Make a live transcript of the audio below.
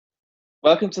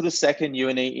Welcome to the second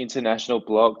UNE International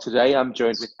blog. Today I'm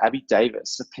joined with Abby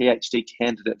Davis, a PhD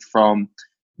candidate from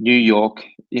New York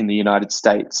in the United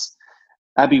States.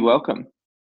 Abby, welcome.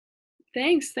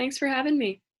 Thanks for having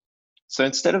me. So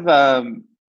instead of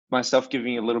myself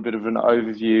giving you a little bit of an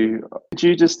overview, could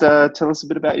you just tell us a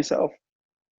bit about yourself?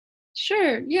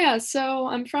 Sure, yeah. So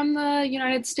I'm from the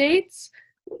United States,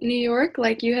 New York,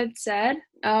 like you had said.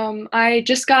 I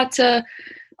just got to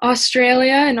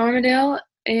Australia in Armidale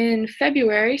in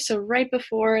February, so right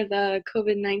before the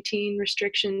COVID-19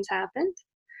 restrictions happened.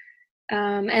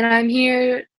 And I'm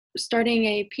here starting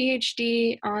a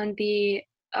PhD on the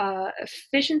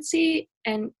efficiency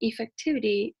and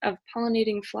effectivity of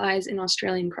pollinating flies in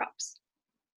Australian crops.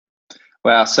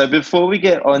 Wow. So before we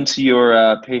get on to your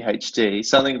PhD,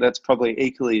 something that's probably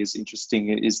equally as interesting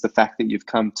is the fact that you've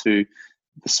come to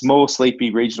the small, sleepy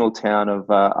regional town of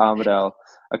Armidale,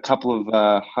 a couple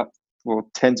of,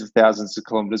 tens of thousands of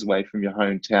kilometers away from your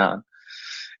hometown.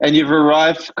 And you've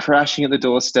arrived crashing at the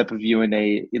doorstep of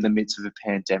UNE in the midst of a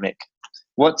pandemic.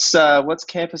 What's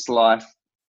campus life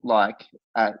like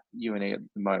at UNE at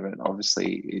the moment?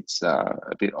 Obviously, it's a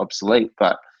bit obsolete,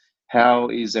 but how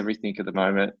is everything at the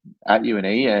moment at UNE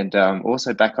and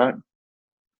also back home?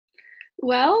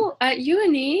 Well, at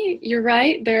UNE, you're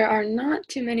right, there are not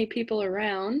too many people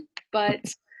around, but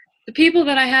the people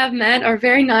that I have met are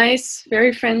very nice,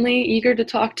 very friendly, eager to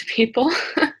talk to people.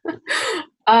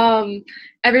 um,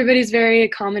 Everybody's very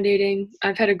accommodating.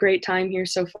 I've had a great time here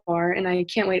so far, and I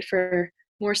can't wait for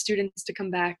more students to come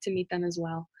back to meet them as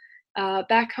well.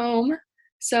 Back home,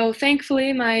 so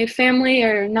thankfully, my family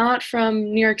are not from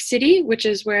New York City, which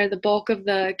is where the bulk of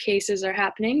the cases are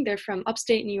happening. They're from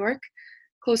upstate New York,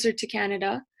 closer to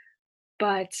Canada,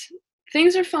 but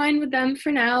things are fine with them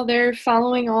for now. They're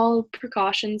following all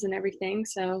precautions and everything,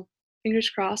 so fingers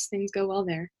crossed things go well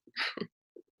there.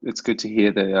 It's good to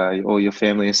hear that all your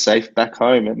family is safe back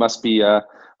home. It must be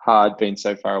hard being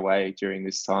so far away during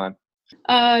this time.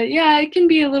 Yeah, it can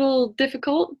be a little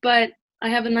difficult, but I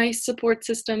have a nice support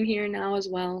system here now as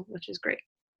well, which is great.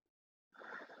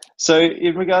 So,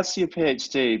 in regards to your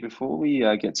PhD, before we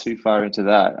get too far into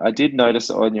that, I did notice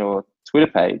on your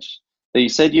Twitter page that you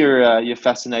said you're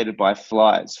fascinated by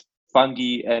flies,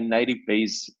 fungi, and native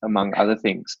bees, among other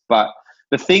things. But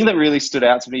the thing that really stood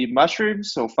out to me,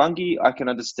 mushrooms or fungi, I can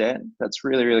understand. That's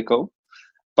really cool.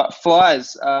 But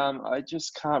flies, I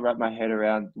just can't wrap my head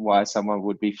around why someone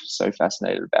would be so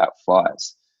fascinated about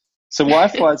flies. So, why are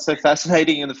flies so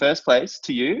fascinating in the first place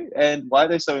to you, and why are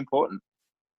they so important?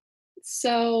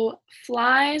 So,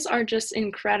 flies are just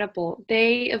incredible.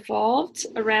 They evolved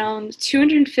around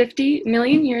 250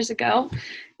 million years ago,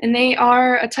 and they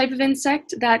are a type of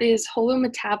insect that is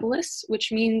holometabolous,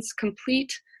 which means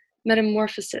complete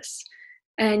metamorphosis.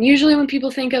 And usually, when people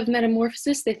think of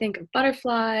metamorphosis, they think of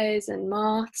butterflies and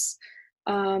moths,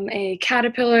 a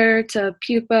caterpillar to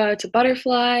pupa to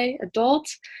butterfly, adult.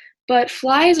 But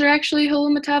flies are actually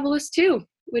holometabolous too,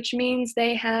 which means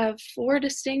they have four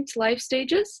distinct life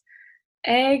stages: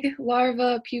 egg,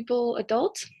 larva, pupal,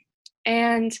 adult.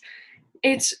 And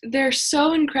they're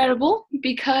so incredible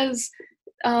because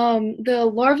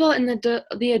the larva and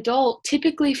the adult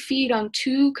typically feed on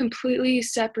two completely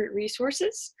separate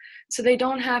resources, so they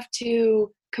don't have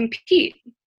to compete,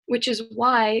 which is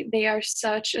why they are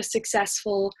such a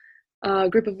successful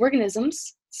group of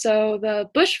organisms. So the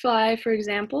bushfly, for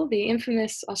example, the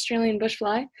infamous Australian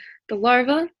bushfly, the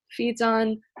larva feeds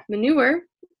on manure,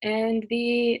 and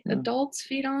the Mm. adults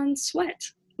feed on sweat.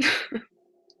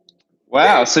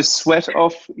 Wow, so sweat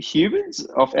off humans,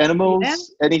 off Yeah.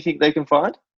 animals, anything they can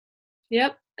find?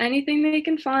 Yep. Anything they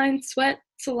can find, sweat,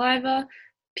 saliva.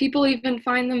 People even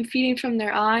find them feeding from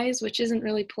their eyes, which isn't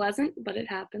really pleasant, but it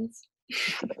happens.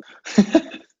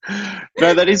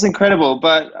 No, that is incredible.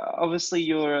 But obviously,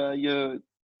 you're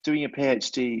doing a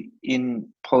PhD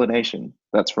in pollination.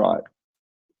 That's right,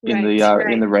 Right, in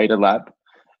right. the Radar Lab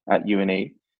at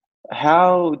UNE.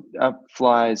 How are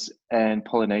flies and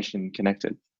pollination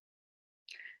connected?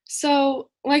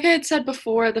 So, like I had said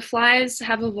before, the flies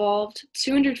have evolved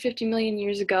 250 million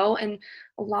years ago, and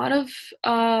a lot of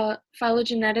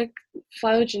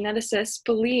phylogeneticists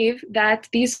believe that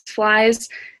these flies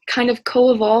kind of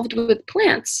co-evolved with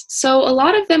plants. So, a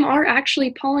lot of them are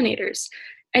actually pollinators.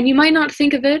 And you might not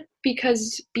think of it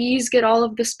because bees get all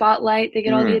of the spotlight, they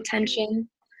get all the Mm. attention,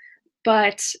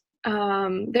 but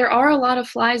there are a lot of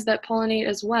flies that pollinate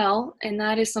as well, and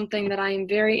that is something that I am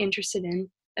very interested in,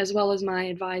 as well as my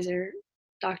advisor,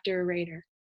 Dr. Rader.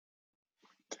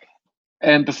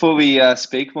 And before we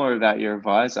speak more about your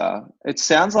advisor, it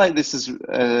sounds like this is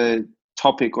a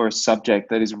topic or a subject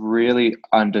that is really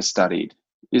understudied.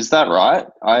 Is that right?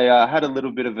 I had a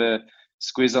little bit of a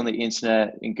squiz on the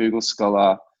internet in Google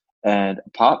Scholar, and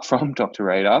apart from Dr.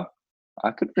 Radar,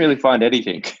 I couldn't really find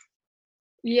anything.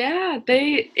 Yeah,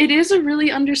 it is a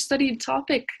really understudied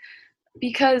topic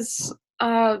because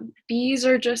bees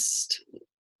are just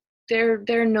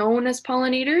they're known as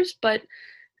pollinators, but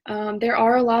there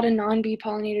are a lot of non-bee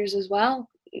pollinators as well.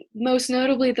 Most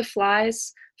notably the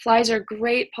flies. Flies are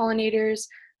great pollinators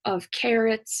of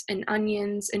carrots and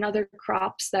onions and other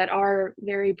crops that are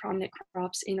very prominent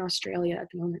crops in Australia at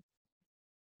the moment.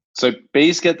 So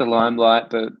bees get the limelight,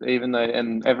 but even though,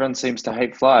 and everyone seems to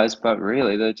hate flies, but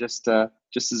really they're just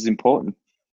as important.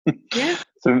 Yeah,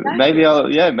 So exactly.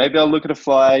 maybe I'll look at a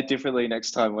fly differently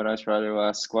next time when I try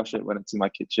to squash it when it's in my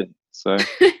kitchen. So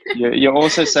you're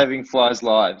also saving flies'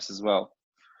 lives as well.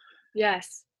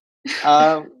 Yes.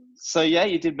 So yeah,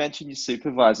 you did mention your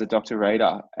supervisor, Dr.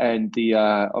 Radar, and the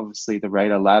obviously the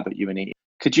Radar lab at UNE.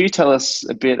 Could you tell us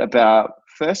a bit about,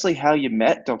 firstly, how you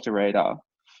met Dr. Radar?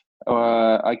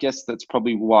 I guess that's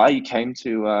probably why you came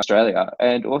to Australia,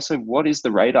 and also what is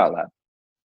the Radar lab?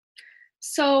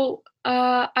 So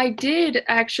I did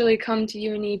actually come to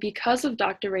UNE because of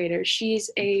Dr. Rader.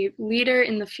 She's a leader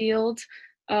in the field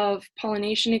of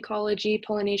pollination ecology,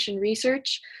 pollination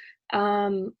research.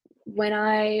 When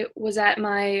I was at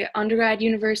my undergrad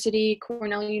university,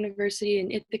 Cornell University in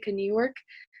Ithaca, New York,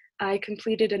 I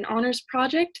completed an honors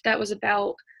project that was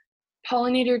about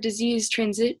pollinator disease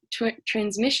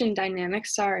transmission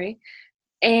dynamics, sorry.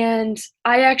 And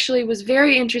I actually was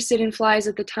very interested in flies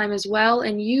at the time as well,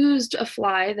 and used a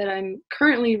fly that I'm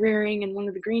currently rearing in one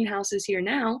of the greenhouses here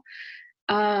now,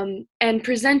 and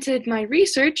presented my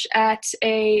research at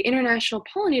a international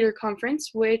pollinator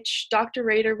conference, which Dr.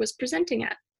 Rader was presenting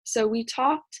at. So we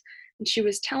talked, and she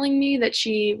was telling me that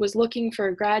she was looking for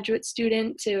a graduate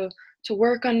student to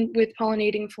work on with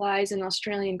pollinating flies in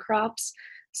Australian crops.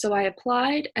 So I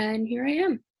applied, and here I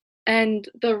am. And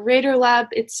the Rader Lab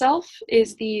itself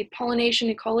is the Pollination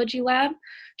Ecology Lab.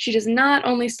 She does not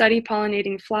only study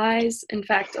pollinating flies. In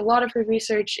fact, a lot of her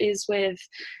research is with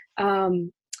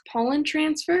pollen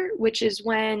transfer, which is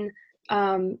when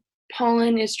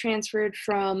pollen is transferred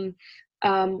from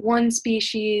one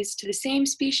species to the same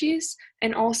species,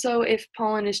 and also if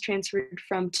pollen is transferred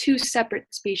from two separate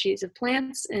species of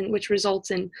plants, and which results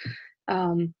in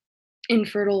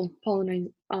infertile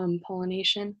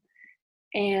pollination.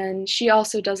 And she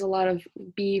also does a lot of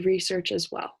bee research as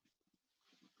well.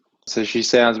 So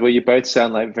you both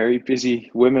sound like very busy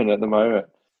women at the moment.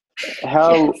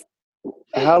 How Yes.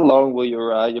 how long will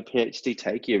your PhD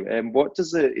take you, and what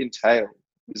does it entail?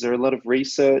 Is there a lot of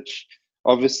research,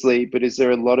 obviously, but is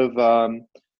there a lot of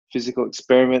physical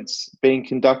experiments being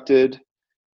conducted?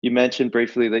 You mentioned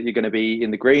briefly that you're going to be in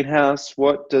the greenhouse.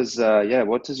 What does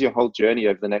your whole journey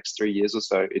over the next 3 years or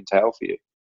so entail for you?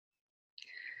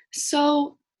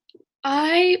 So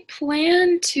I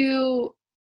plan to,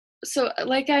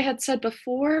 like I had said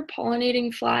before,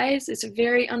 pollinating flies is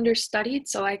very understudied,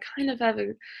 so I kind of have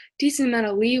a decent amount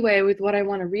of leeway with what I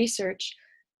want to research.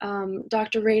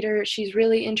 Dr. Rader, she's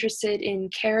really interested in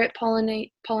carrot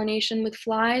pollination with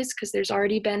flies because there's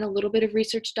already been a little bit of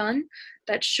research done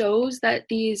that shows that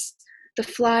the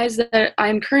flies that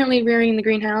I'm currently rearing in the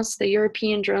greenhouse, the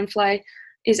European dronefly,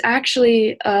 is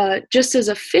actually just as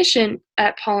efficient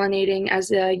at pollinating as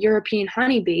the European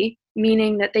honeybee,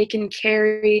 meaning that they can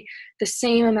carry the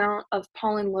same amount of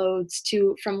pollen loads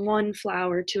from one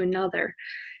flower to another.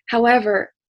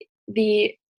 However,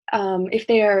 if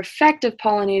they are effective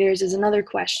pollinators is another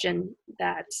question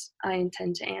that I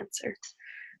intend to answer.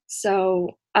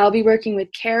 So I'll be working with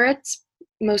carrots,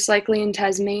 most likely in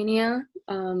Tasmania,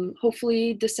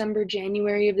 hopefully December,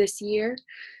 January of this year,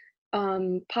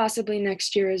 possibly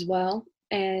next year as well.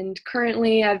 And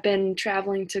currently I've been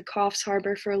traveling to Coffs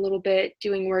Harbour for a little bit,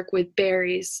 doing work with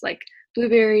berries, like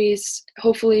blueberries,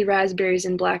 hopefully raspberries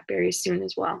and blackberries soon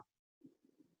as well.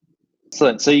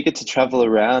 Excellent. So you get to travel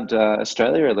around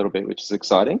Australia a little bit, which is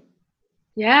exciting.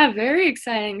 Yeah, very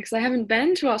exciting because I haven't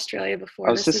been to Australia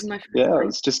before. This is my first I time.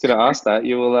 was just going to ask that.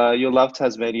 You'll love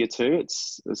Tasmania too.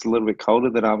 It's a little bit colder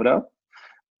than Armidale,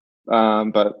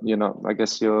 but I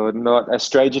guess you're not a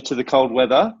stranger to the cold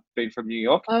weather, being from New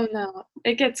York. Oh no,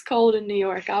 it gets cold in New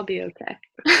York. I'll be okay.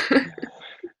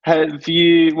 Do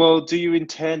you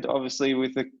intend, obviously,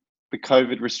 with the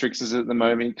COVID restrictions at the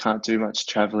moment, you can't do much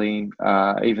traveling.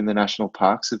 Even the national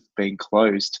parks have been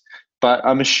closed. But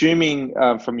I'm assuming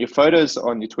from your photos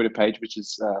on your Twitter page, which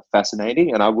is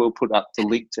fascinating, and I will put up the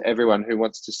link to everyone who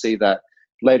wants to see that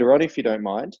later on, if you don't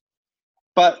mind.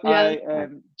 But Yeah, I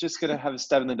am just going to have a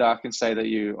stab in the dark and say that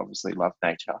you obviously love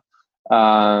nature.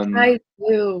 I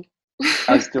do.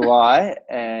 As do I.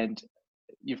 And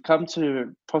you've come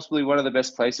to possibly one of the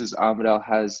best places. Armidale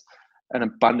has an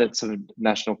abundance of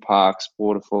national parks,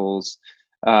 waterfalls,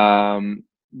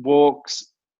 walks.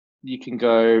 You can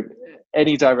go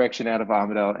any direction out of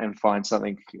Armidale and find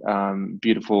something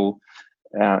beautiful,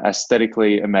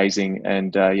 aesthetically amazing,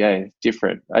 and yeah,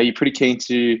 different. Are you pretty keen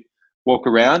to walk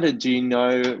around, and do you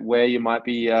know where you might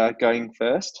be going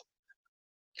first?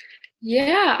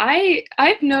 Yeah,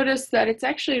 I've noticed that it's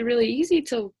actually really easy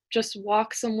to just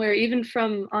walk somewhere, even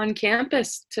from on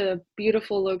campus to a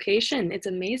beautiful location. It's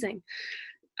amazing.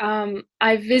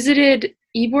 I visited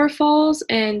Ybor Falls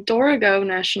and Dorrigo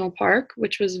National Park,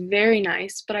 which was very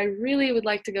nice, but I really would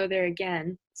like to go there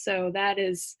again. So that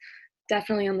is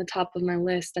definitely on the top of my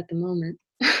list at the moment.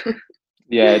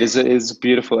 Yeah, it is a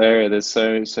beautiful area. There's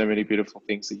so many beautiful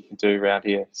things that you can do around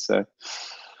here. So,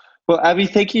 well, Abby,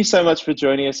 thank you so much for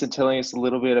joining us and telling us a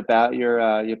little bit about your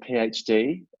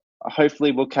PhD.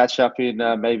 Hopefully, we'll catch up in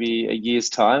maybe a year's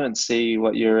time and see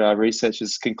what your research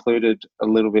has concluded a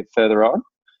little bit further on.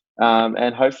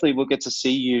 And hopefully, we'll get to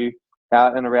see you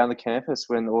out and around the campus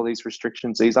when all these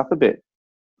restrictions ease up a bit.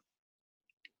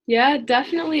 Yeah,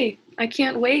 definitely. I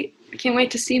can't wait. I can't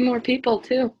wait to see more people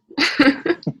too.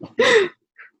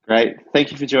 Great.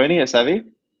 Thank you for joining us, Abby.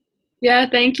 Yeah,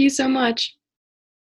 thank you so much.